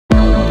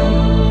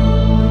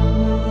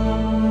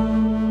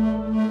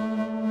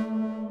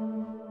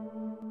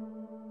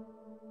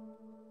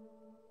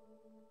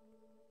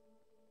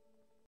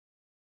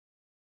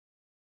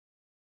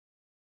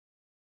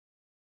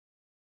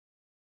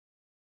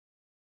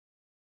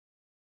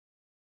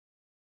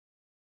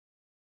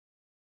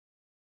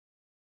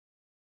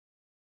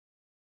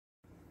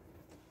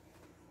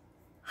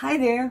Hi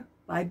there,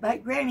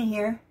 Bite Granny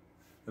here.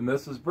 And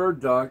this is Bird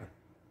Dog.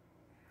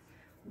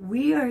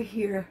 We are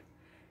here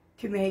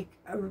to make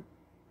a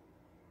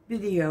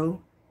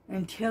video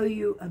and tell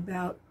you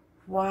about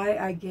why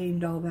I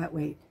gained all that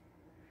weight.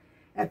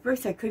 At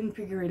first I couldn't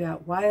figure it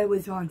out, why I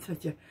was on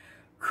such a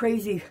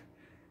crazy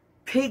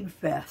pig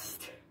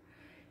fest.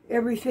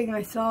 Everything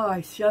I saw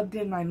I shoved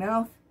in my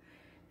mouth.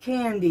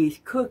 Candies,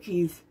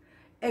 cookies,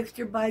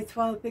 extra bites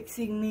while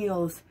fixing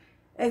meals,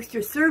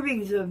 extra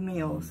servings of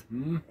meals,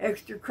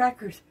 extra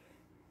crackers,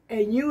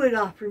 and you would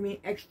offer me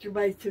extra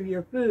bites of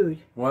your food.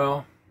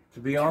 Well, to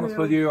be honest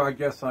with you, I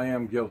guess I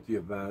am guilty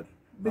of that.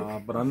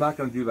 But I'm not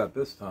going to do that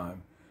this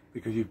time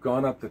because you've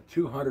gone up to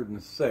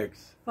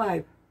 206.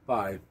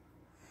 Five.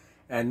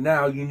 And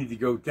now you need to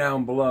go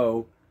down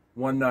below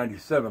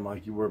 197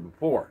 like you were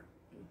before.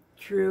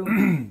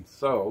 True.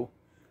 So,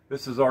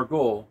 this is our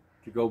goal,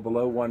 to go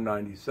below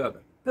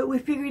 197. But we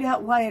figured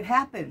out why it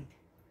happened.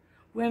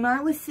 When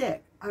I was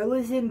sick, I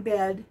was in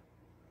bed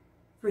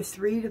for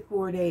 3 to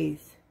 4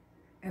 days.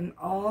 And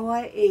all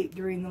I ate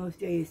during those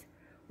days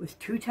was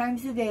 2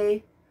 times a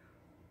day,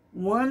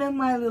 one of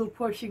my little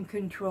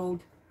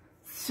portion-controlled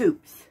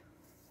soups.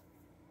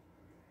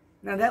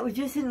 Now that was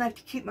just enough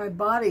to keep my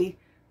body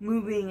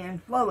moving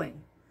and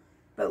flowing.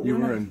 But you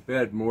were in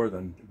bed more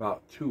than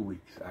about 2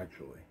 weeks,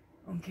 actually.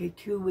 Okay,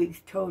 2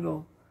 weeks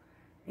total.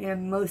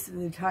 And most of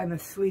the time I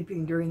was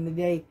sleeping during the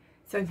day.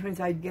 Sometimes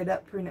I'd get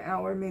up for an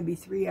hour, maybe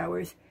 3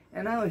 hours,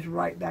 and I was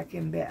right back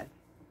in bed.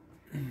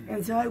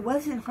 And so I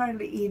wasn't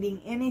hardly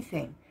eating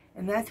anything.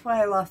 And that's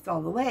why I lost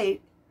all the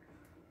weight.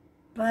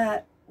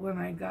 But when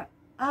I got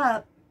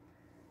up,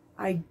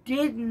 I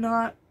did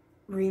not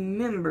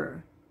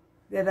remember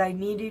that I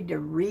needed to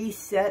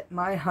reset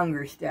my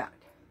HUNGERSTAT.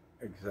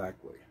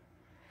 Exactly.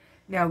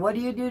 Now, what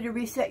do you do to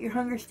reset your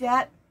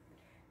HUNGERSTAT?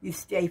 You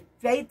stay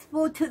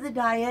faithful to the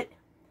diet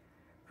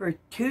for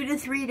 2 to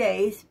 3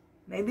 days,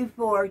 maybe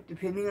 4,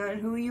 depending on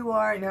who you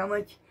are and how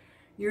much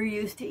you're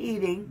used to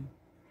eating.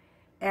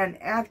 And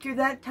after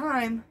that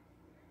time,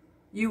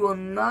 you will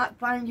not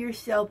find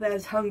yourself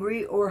as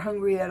hungry or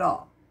hungry at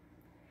all.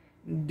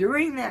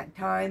 During that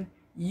time,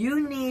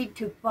 you need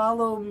to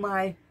follow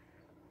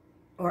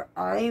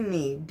I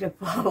need to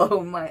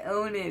follow my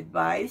own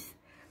advice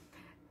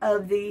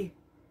of the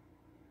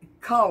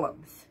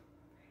columns.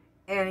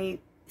 And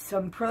eat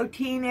some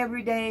protein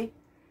every day,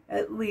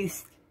 at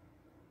least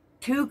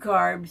 2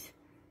 carbs,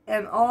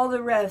 and all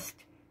the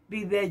rest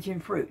be veg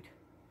and fruit.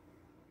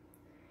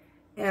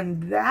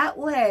 And that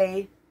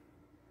way,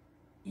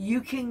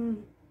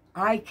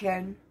 I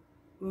can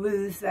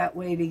lose that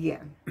weight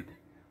again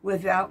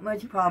without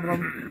much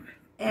problem.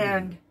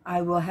 And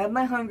I will have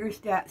my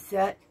HUNGERSTAT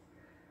set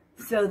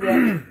so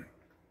that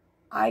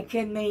I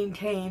can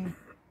maintain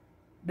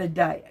the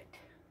diet.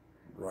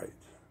 Right.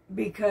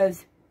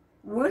 Because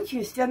once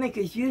your stomach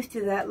is used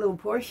to that little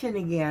portion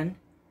again,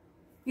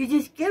 you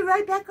just get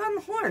right back on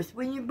the horse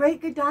when you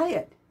break a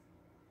diet.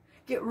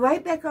 Get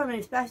right back on it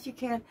as fast as you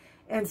can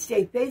and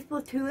stay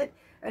faithful to it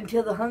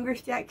until the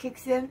HUNGERSTAT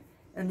kicks in,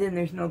 and then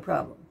there's no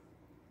problem.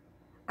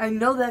 I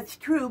know that's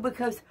true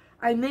because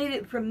I made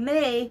it from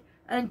May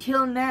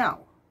until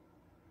now.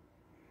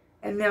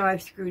 And now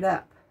I've screwed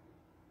up.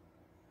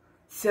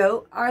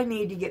 So I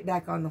need to get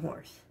back on the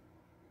horse.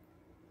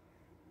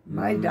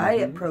 My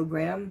diet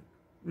program,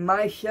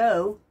 my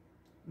show,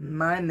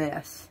 my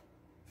mess.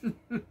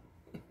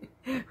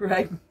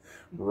 Right?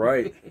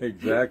 Right,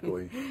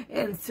 exactly.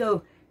 And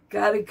so,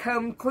 gotta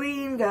come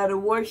clean, gotta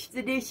wash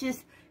the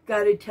dishes,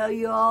 gotta tell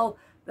you all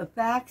the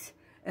facts,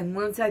 and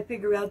once I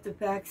figure out the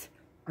facts,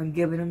 I'm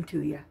giving them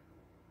to you.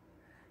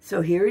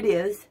 So here it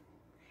is.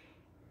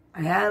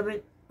 I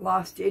haven't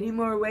lost any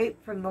more weight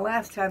from the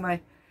last time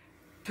I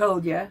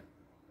told you,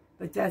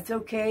 but that's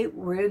okay.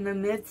 We're in the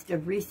midst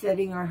of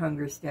resetting our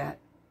HUNGERSTAT.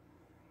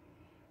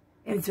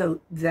 And so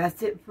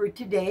that's it for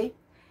today.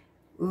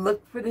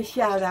 Look for the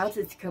shout-outs.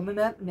 It's coming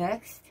up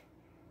next.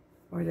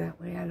 Or that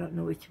way. I don't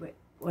know which way.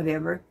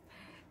 Whatever.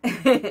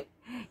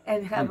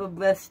 And have a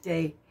blessed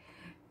day.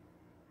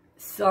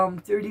 Psalm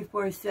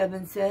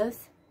 34:7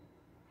 says,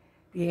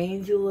 "The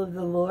angel of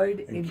the Lord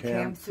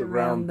encamps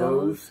around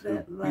those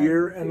that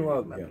fear and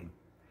love him,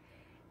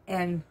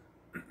 and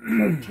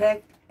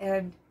protect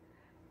and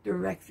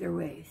direct their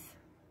ways,"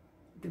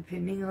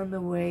 depending on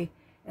the way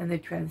and the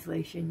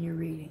translation you're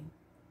reading.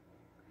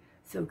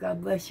 So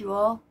God bless you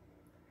all.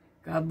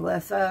 God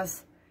bless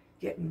us,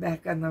 getting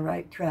back on the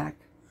right track.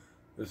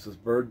 This is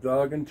Bird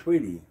Dog and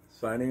Tweety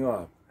signing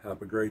off.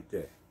 Have a great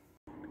day.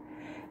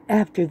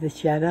 After the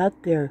shout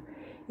out, there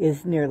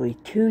is nearly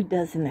 2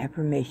 dozen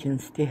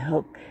affirmations to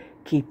help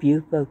keep you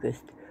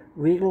focused.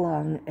 Read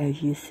along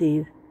as you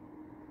see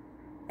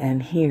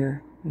and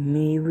hear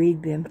me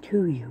read them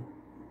to you.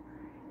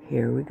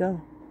 Here we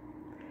go.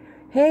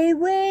 Hey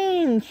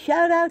Wayne,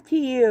 shout out to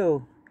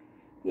you.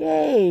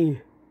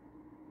 Yay.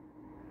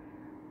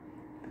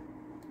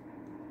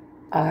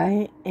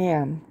 I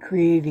am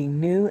creating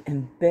new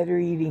and better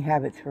eating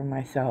habits for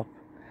myself.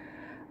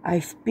 I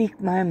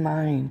speak my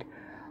mind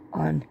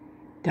on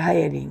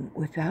dieting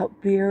without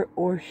fear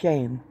or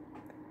shame.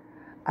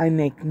 I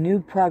make new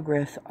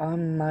progress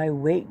on my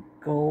weight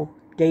goal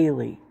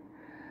daily.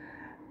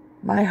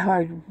 My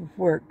hard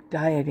work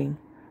dieting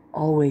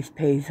always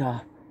pays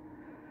off.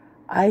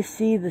 I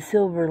see the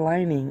silver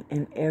lining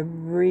in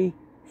every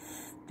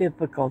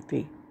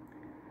difficulty.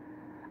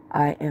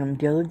 I am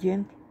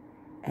diligent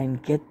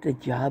and get the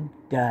job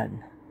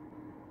done.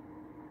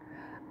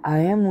 I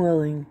am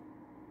willing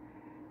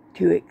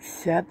to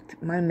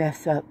accept my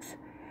mess-ups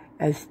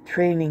as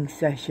training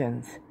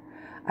sessions.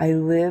 I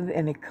live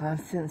in a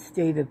constant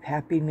state of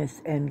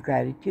happiness and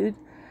gratitude.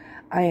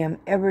 I am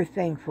ever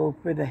thankful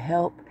for the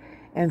help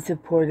and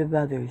support of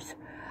others.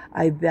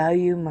 I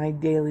value my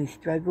daily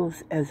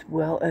struggles as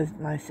well as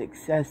my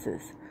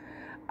successes.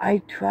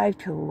 I try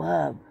to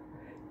love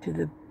to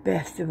the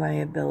best of my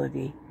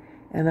ability,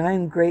 and I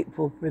am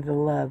grateful for the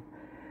love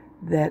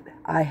that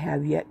I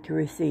have yet to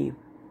receive.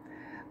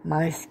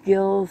 My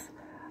skills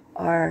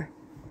are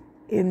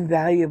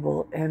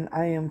invaluable, and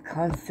I am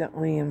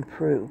constantly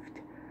improved.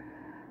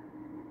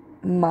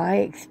 My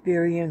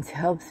experience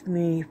helps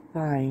me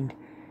find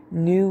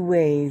new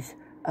ways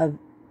of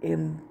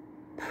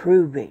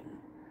improving.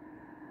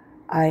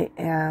 I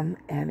am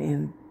an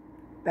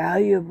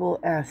invaluable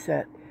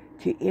asset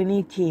to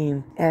any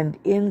team and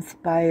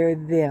inspire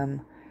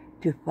them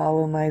to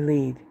follow my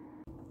lead.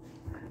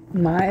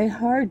 My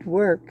hard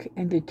work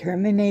and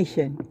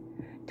determination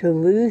to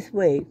lose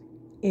weight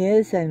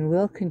is and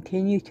will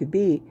continue to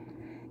be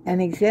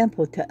an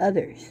example to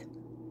others.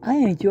 I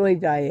enjoy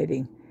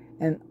dieting,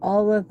 and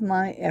all of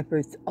my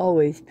efforts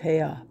always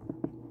pay off.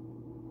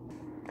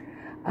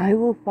 I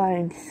will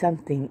find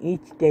something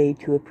each day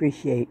to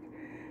appreciate,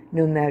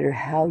 no matter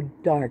how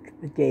dark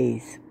the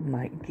days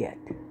might get.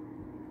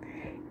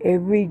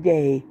 Every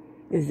day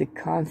is a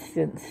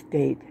constant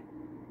state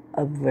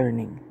of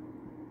learning.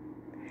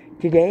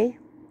 Today,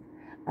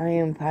 I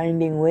am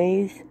finding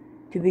ways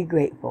to be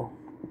grateful.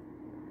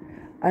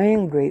 I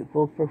am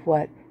grateful for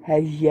what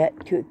has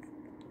yet to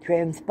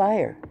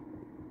transpire.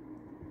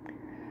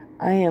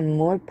 I am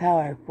more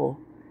powerful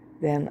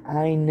than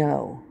I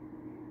know,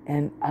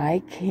 and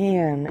I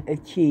can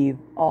achieve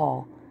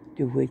all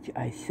to which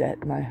I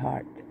set my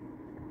heart.